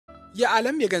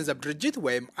የዓለም የገንዘብ ድርጅት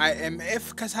ወይም IMF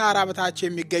ከሰሃራ በታች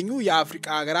የሚገኙ የአፍሪካ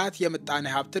ሀገራት የምጣኔ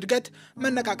ሀብት እድገት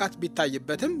መነቃቃት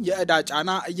ቢታይበትም የዕዳ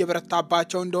ጫና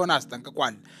እየበረታባቸው እንደሆነ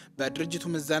አስጠንቅቋል። በድርጅቱ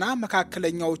ምዘና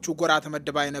መካከለኛዎቹ ጎራ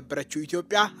ተመድባ የነበረችው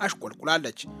ኢትዮጵያ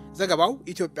አሽቆልቁላለች። ዘገባው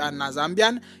ኢትዮጵያና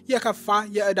ዛምቢያን የከፋ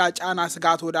የዕዳ ጫና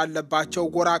ስጋት ወዳለባቸው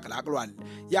ጎራ አቀላቅሏል።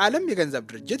 የዓለም የገንዘብ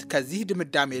ድርጅት ከዚህ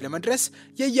ድምዳሜ ለመድረስ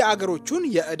የየአገሮቹን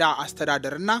የዕዳ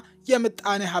አስተዳደርና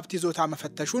የምጣኔ ሀብት ይዞታ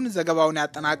መፈተሹን ዘገባውን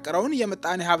ያጠናቀረውን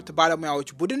የምጣኔ ሀብት ባለሙያዎች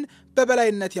ቡድን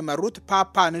በበላይነት የመሩት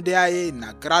ፓፓ ንዲያዬ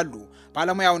ይናገራሉ።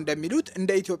 ባለሙያው እንደሚሉት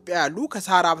እንደ ኢትዮጵያ ያሉ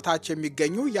ከሰሃራ በታች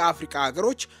የሚገኙ የአፍሪካ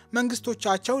ሀገሮች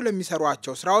መንግስቶቻቸው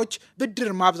ለሚሰሯቸው ስራዎች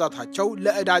ብድር ማብዛታቸው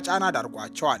ለዕዳ ጫና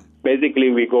ዳርጓቸዋል።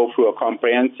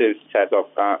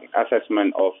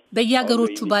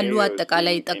 በየሀገሮቹ ባሉ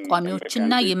አጠቃላይ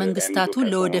ጠቋሚዎችና የመንግስታቱ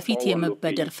ለወደፊት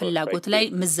የመበደር ፍላጎት ላይ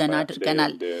ምዘና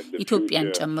አድርገናል። ኢትዮጵያን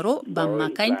ጨምሮ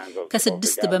በአማካኝ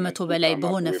ከ6 በመቶ በላይ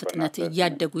በሆነ ፍጥነት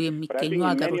እያደጉ የሚገኙ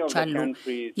ሀገሮች አሉ።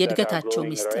 የእድገታቸው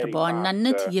ምስጢር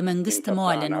በዋናነት የመንግስት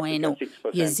መዋለ ንዋይ ነው።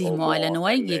 የዚህ መዋለ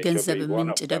ንዋይ የገንዘብ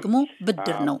ምንጭ ደግሞ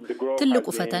ብድር ነው። ትልቁ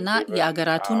ፈተና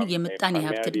የአገራቱን የምጣኔ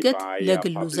ሀብት እድገት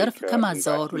ለግሉ ዘርፍ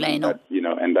ከማዛወሩ ላይ ነው።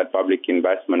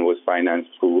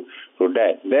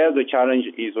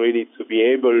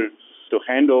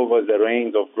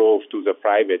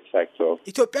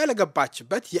 ኢትዮጵያ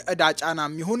ለገባችበት የዕዳ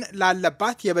ጫናም ይሁን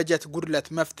ላለባት የበጀት ጉድለት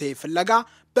መፍትሄ ፍለጋ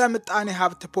በምጣኔ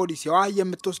ሀብት ፖሊሲዋ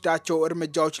የምትወስዳቸው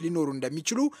እርምጃዎች ሊኖሩ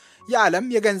እንደሚችሉ የዓለም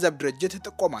የገንዘብ ድርጅት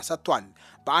ጥቆማ ሰጥቷል።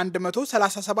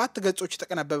 በ137 ገጾች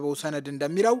የተቀነበበው ሰነድ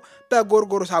እንደሚለው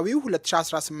በጎርጎሮሳዊው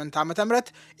 2018 ዓ.ም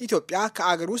ኢትዮጵያ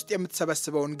ከአገር ውስጥ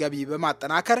የምትሰበስበውን ገቢ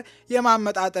በማጠናከር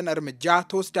የማመጣጠን እርምጃ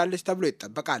ትወስዳለች ተብሎ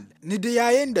ይጠበቃል።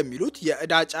 ንድያዬ እንደሚሉት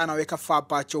የዕዳ ጫናው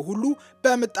የከፋባቸው ሁሉ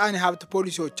በምጣኔ ሀብት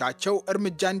ፖሊሲዎቻቸው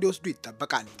እርምጃ እንዲወስዱ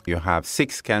ይጠበቃል።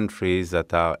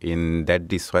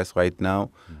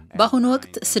 በአሁኑ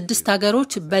ወቅት 6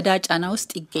 ሀገሮች በዕዳ ጫና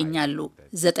ውስጥ ይገኛሉ።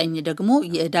 9 ደግሞ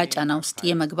የዕዳ ጫና ውስጥ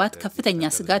የመግባት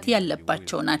ከፍተኛ ስጋት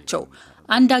ያለባቸው ናቸው።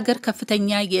 አንድ ሀገር ከፍተኛ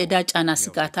የዕዳ ጫና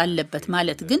ስጋት አለበት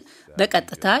ማለት ግን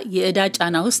በቀጥታ የዕዳ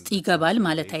ጫና ውስጥ ይገባል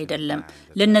ማለት አይደለም።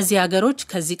 ለእነዚህ ሀገሮች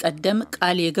ከዚህ ቀደም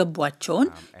ቃል የገቧቸውን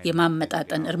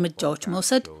የማመጣጠን እርምጃዎች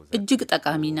መውሰድ እጅግ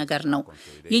ጠቃሚ ነገር ነው።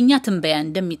 የእኛ ትንበያ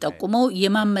እንደሚጠቁመው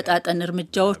የማመጣጠን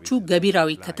እርምጃዎቹ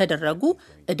ገቢራዊ ከተደረጉ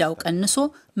ዕዳው ቀንሶ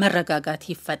መረጋጋት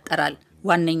ይፈጠራል።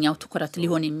 ዋነኛው ትኩረት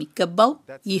ሊሆን የሚገባው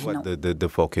ይህ ነው።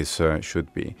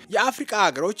 የአፍሪካ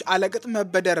ሀገሮች አለቅጥ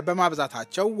መበደር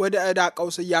በማብዛታቸው ወደ ዕዳ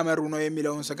ቀውስ እያመሩ ነው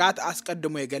የሚለውን ስጋት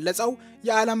አስቀድሞ የገለጸው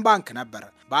የዓለም ባንክ ነበር።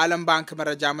 በዓለም ባንክ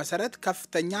መረጃ መሰረት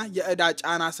ከፍተኛ የዕዳ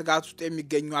ጫና ስጋት ውስጥ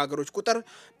የሚገኙ ሀገሮች ቁጥር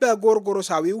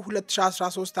በጎርጎሮሳዊው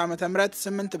 2013 ዓ.ም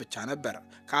 8 ብቻ ነበር።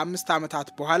 ከ5 ዓመታት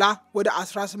በኋላ ወደ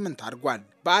 18 አድጓል።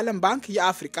 በዓለም ባንክ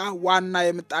የአፍሪካ ዋና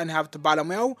የምጣኔ ሀብት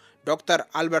ባለሙያው ዶክተር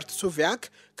አልበርት ሱፊያክ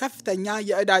ከፍተኛ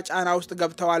የዕዳ ጫና ውስጥ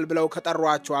ገብተዋል ብለው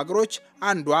ከጠሯቸው ሀገሮች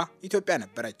አንዷ ኢትዮጵያ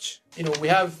ነበረች።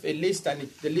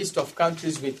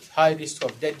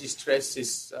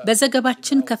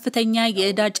 በዘገባችን ከፍተኛ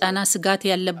የዕዳ ጫና ስጋት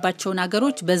ያለባቸውን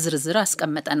ሀገሮች በዝርዝር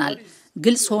አስቀምጠናል።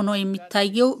 ግልጽ ሆኖ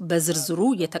የሚታየው በዝርዝሩ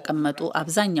የተቀመጡ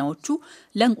አብዛኛዎቹ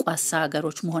ለንቋሳ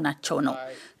ሀገሮች መሆናቸው ነው።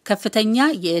 ከፍተኛ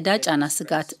የዕዳ ጫና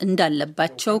ስጋት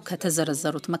እንዳለባቸው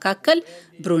ከተዘረዘሩት መካከል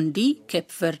ብሩንዲ፣ ኬፕ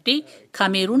ቨርዴ፣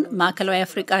 ካሜሩን፣ ማዕከላዊ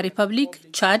አፍሪካ ሪፐብሊክ፣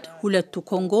 ቻድ፣ 2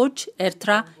 ኮንጎዎች፣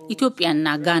 ኤርትራ፣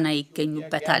 ኢትዮጵያና ጋና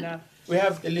ይገኙበታል።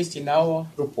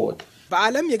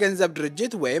 በዓለም የገንዘብ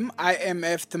ድርጅት ወይም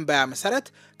IMF ትንበያ መሰረት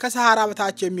ከሰሃራ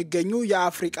በታች የሚገኙ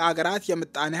የአፍሪካ ሀገራት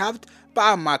የምጣኔ ሀብት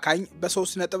በአማካኝ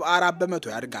በ3.4 በመቶ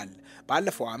ያድጋል።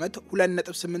 ባለፈው ዓመት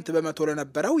 2.8 በመቶ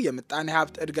ለነበረው የምጣኔ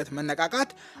ሀብት እድገት መነቃቃት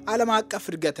ዓለም አቀፍ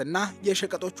እድገትና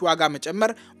የሸቀጦች ዋጋ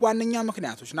መጨመር ዋነኛ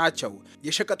ምክንያቶች ናቸው።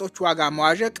 የሸቀጦች ዋጋ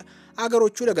መዋዠቅ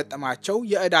አገሮቹ ለገጠማቸው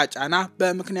የዕዳ ጫና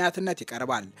በምክንያትነት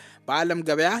ይቀርባል። በዓለም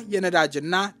ገበያ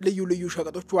የነዳጅና ልዩ ልዩ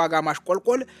ሸቀጦች ዋጋ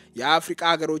ማሽቆልቆል የአፍሪካ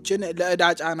ሀገሮችን ለዕዳ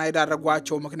ጫና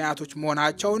የዳረጓቸው ምክንያቶች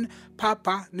መሆናቸውን ፓፓ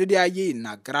ንዲያዬ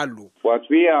ይናገራሉ።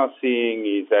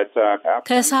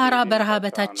 ከሰሃራ በረሃ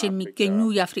በታች የሚገኙ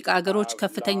የአፍሪካ ሀገሮች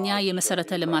ከፍተኛ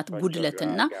የመሰረተ ልማት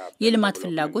ጉድለትና የልማት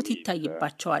ፍላጎት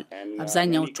ይታይባቸዋል።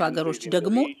 አብዛኛዎቹ ሀገሮች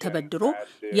ደግሞ ተበድሮ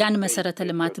ያን መሰረተ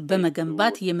ልማት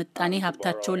በመገንባት የምጣኔ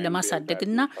ሀብታቸውን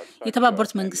ለማሳደግና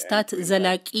የተባበሩት መንግስታት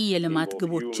ዘላቂ የልማት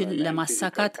ግቦችን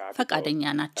ለማሳካት ፈቃደኛ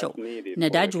ናቸው።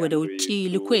 ነዳጅ ወደ ውጪ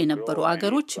ልኮ የነበሩ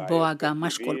አገሮች በዋጋ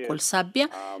ማሽቆልቆል ሳቢያ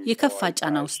የከፋ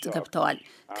ጫና ውስጥ ገብተዋል።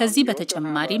 ከዚህ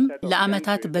በተጨማሪም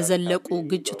ለዓመታት በዘለቁ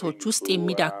ግጭቶች ውስጥ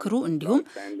የሚዳክሩ እንዲሁም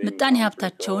ምጣኔ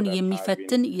ሀብታቸውን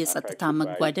የሚፈትን የጸጥታ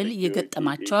መጓደል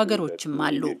የገጠማቸው አገሮችም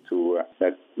አሉ።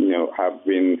 have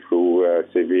been through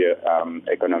severe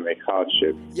economic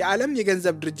hardship. የዓለም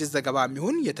የገንዘብ ድርጅት ዘገባ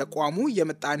የሚሆን የተቋሙ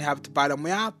የምጣኔ ሀብት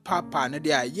ባለሙያ ፓፓ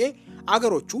ንዲያዬ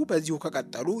አገሮቹ በዚሁ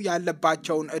ከቀጠሉ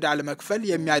ያለባቸውን ዕዳ ለመክፈል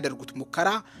የሚያደርጉት ሙከራ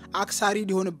አክሳሪ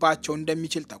ሊሆንባቸው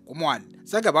እንደሚችል ጠቁመዋል።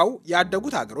 ዘገባው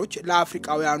ያደጉት አገሮች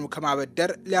ለአፍሪካውያኑ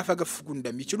ከማበደር ሊያፈገፍጉ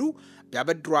እንደሚችሉ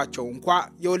ቢያበድሯቸው እንኳ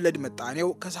የወለድ ምጣኔው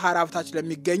ከሰሃራ በታች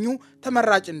ለሚገኙ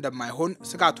ተመራጭ እንደማይሆን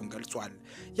ስጋቱን ገልጿል።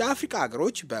 የአፍሪካ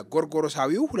አገሮች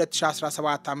በጎርጎሮሳዊው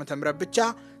 2017 ዓ.ም ብቻ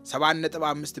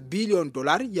 7.5 ቢሊዮን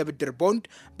ዶላር የብድር ቦንድ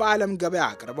በዓለም ገበያ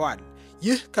አቅርበዋል።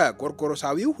 ይህ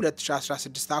ከጎርጎሮሳዊው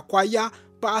 2016 አኳያ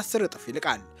በ10 እጥፍ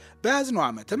ይልቃል። በያዝነው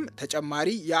ዓመትም ተጨማሪ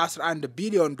የ11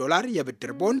 ቢሊዮን ዶላር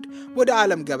የብድር ቦንድ ወደ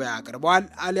ዓለም ገበያ አቅርበዋል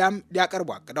አሊያም ሊያቀርቡ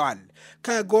አቅደዋል።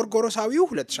 ከጎርጎሮሳዊው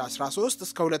 2013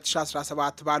 እስከ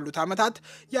 2017 ባሉት ዓመታት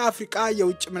የአፍሪካ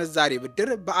የውጭ ምንዛሬ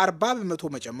ብድር በ40 በመቶ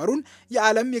መጨመሩን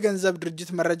የዓለም የገንዘብ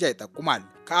ድርጅት መረጃ ይጠቁማል።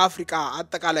 ከአፍሪካ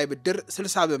አጠቃላይ ብድር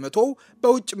 60 በመቶ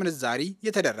በውጭ ምንዛሪ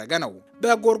የተደረገ ነው።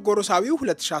 በጎርጎሮሳዊው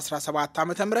 2017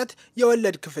 ዓ.ም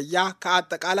የወለድ ክፍያ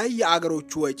ከአጠቃላይ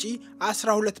የአገሮቹ ወጪ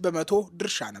 12 በመቶ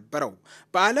ድርሻ ነበረው።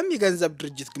 በዓለም የገንዘብ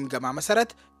ድርጅት ግምገማ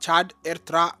መሰረት ቻድ፣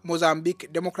 ኤርትራ፣ ሞዛምቢክ፣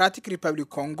 ዴሞክራቲክ ሪፐብሊክ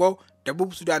ኮንጎ፣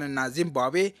 ደቡብ ሱዳንና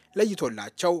ዚምባብዌ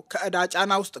ለይቶላቸው ከዕዳ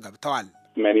ጫና ውስጥ ገብተዋል።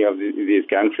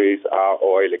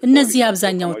 እነዚህ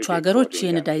አብዛኛዎቹ ሀገሮች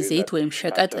የነዳጅ ዘይት ወይም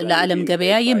ሸቀጥ ለዓለም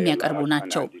ገበያ የሚያቀርቡ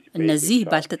ናቸው። እነዚህ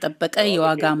ባልተጠበቀ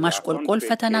የዋጋ ማሽቆልቆል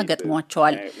ፈተና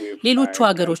ገጥሟቸዋል። ሌሎቹ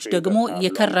ሀገሮች ደግሞ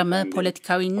የከረመ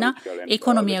ፖለቲካዊና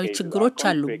ኢኮኖሚያዊ ችግሮች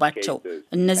አሉባቸው።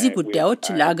 እነዚህ ጉዳዮች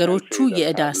ለአገሮቹ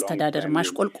የዕዳ አስተዳደር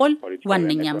ማሽቆልቆል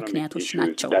ዋነኛ ምክንያቶች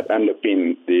ናቸው።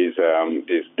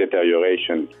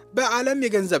 በዓለም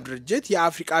የገንዘብ ድርጅት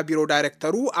የአፍሪካ ቢሮ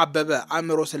ዳይሬክተሩ አበበ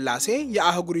አእምሮ ስላሴ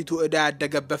የአህጉሪቱ ዕዳ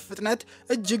ያደገበት ፍጥነት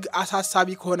እጅግ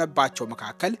አሳሳቢ ከሆነባቸው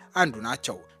መካከል አንዱ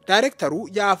ናቸው። ዳይሬክተሩ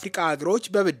የአፍሪካ ሀገሮች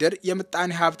በብድር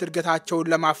የምጣኔ ሀብት እድገታቸውን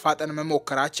ለማፋጠን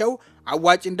መሞከራቸው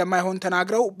አዋጭ እንደማይሆን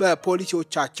ተናግረው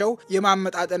በፖሊሲዎቻቸው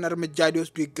የማመጣጠን እርምጃ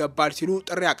ሊወስዱ ይገባል ሲሉ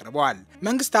ጥሪ አቅርበዋል።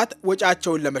 መንግስታት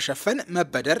ወጪያቸውን ለመሸፈን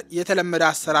መበደር የተለመደ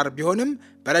አሰራር ቢሆንም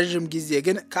በረዥም ጊዜ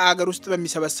ግን ከአገር ውስጥ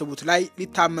በሚሰበስቡት ላይ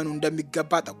ሊታመኑ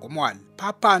እንደሚገባ ጠቁመዋል።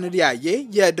 ፓፓ ንዲያዬ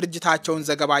የድርጅታቸውን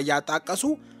ዘገባ እያጣቀሱ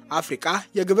አፍሪካ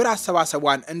የግብር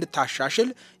አሰባሰቧን እንድታሻሽል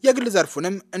የግል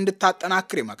ዘርፉንም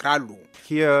እንድታጠናክር ይመክራሉ።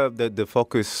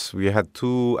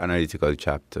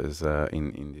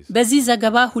 በዚህ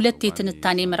ዘገባ ሁለት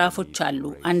የትንታኔ ምዕራፎች አሉ።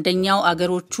 አንደኛው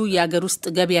አገሮቹ የአገር ውስጥ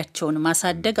ገቢያቸውን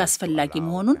ማሳደግ አስፈላጊ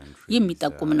መሆኑን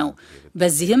የሚጠቁም ነው።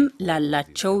 በዚህም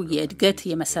ላላቸው የእድገት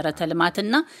የመሰረተ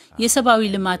ልማትና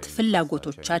የሰብአዊ ልማት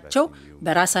ፍላጎቶቻቸው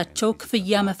በራሳቸው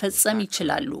ክፍያ መፈጸም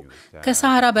ይችላሉ።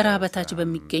 ከሰሃራ በረሃ በታች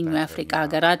በሚገኙ የአፍሪካ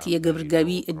ሀገራት የግብር ገቢ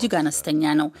እጅግ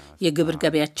አነስተኛ ነው። የግብር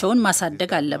ገቢያቸውን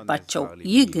ማሳደግ አለባቸው።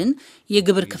 ይህ ግን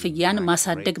የግብር ክፍያን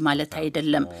ማሳደግ ማለት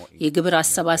አይደለም። የግብር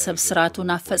አሰባሰብ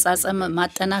ስርዓቱን አፈጻጸም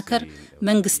ማጠናከር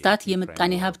መንግስታት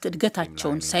የምጣኔ ሀብት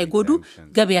እድገታቸውን ሳይጎዱ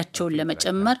ገቢያቸውን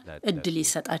ለመጨመር እድል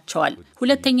ይሰጣቸዋል።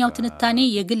 ሁለተኛው ትንታኔ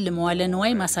የግል መዋለ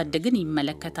ንዋይ ማሳደግን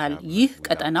ይመለከታል። ይህ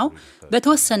ቀጠናው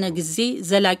በተወሰነ ጊዜ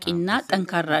ዘላቂና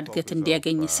ጠንካራ እድገት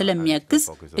እንዲያገኝ ስለሚያግዝ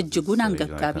እጅጉን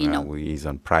አንገብጋቢ ነው።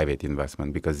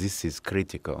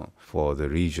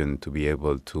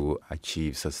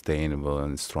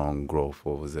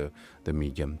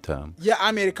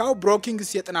 የአሜሪካው ብሮኪንግስ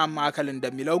የጥናት ማዕከል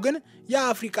እንደሚለው ግን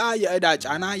የአፍሪካ የዕዳ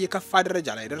ጫና የከፋ ደረጃ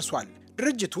ላይ ደርሷል።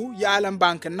 ድርጅቱ የዓለም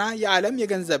ባንክና የዓለም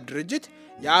የገንዘብ ድርጅት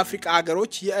የአፍሪካ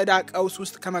ሀገሮች የዕዳ ቀውስ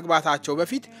ውስጥ ከመግባታቸው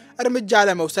በፊት እርምጃ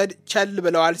ለመውሰድ ቸል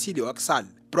ብለዋል ሲል ይወቅሳል።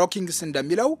 ብሮኪንግስ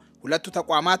እንደሚለው ሁለቱ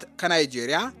ተቋማት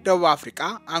ከናይጄሪያ፣ ደቡብ አፍሪካ፣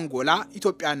 አንጎላ፣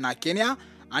 ኢትዮጵያና ኬንያ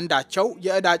አንዳቸው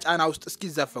የዕዳ ጫና ውስጥ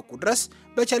እስኪዘፈቁ ድረስ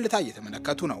በቸልታ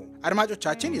እየተመለከቱ ነው።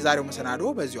 አድማጮቻችን፣ የዛሬው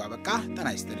መሰናዶ በዚሁ አበቃ። ጤና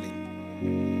ይስጥልኝ።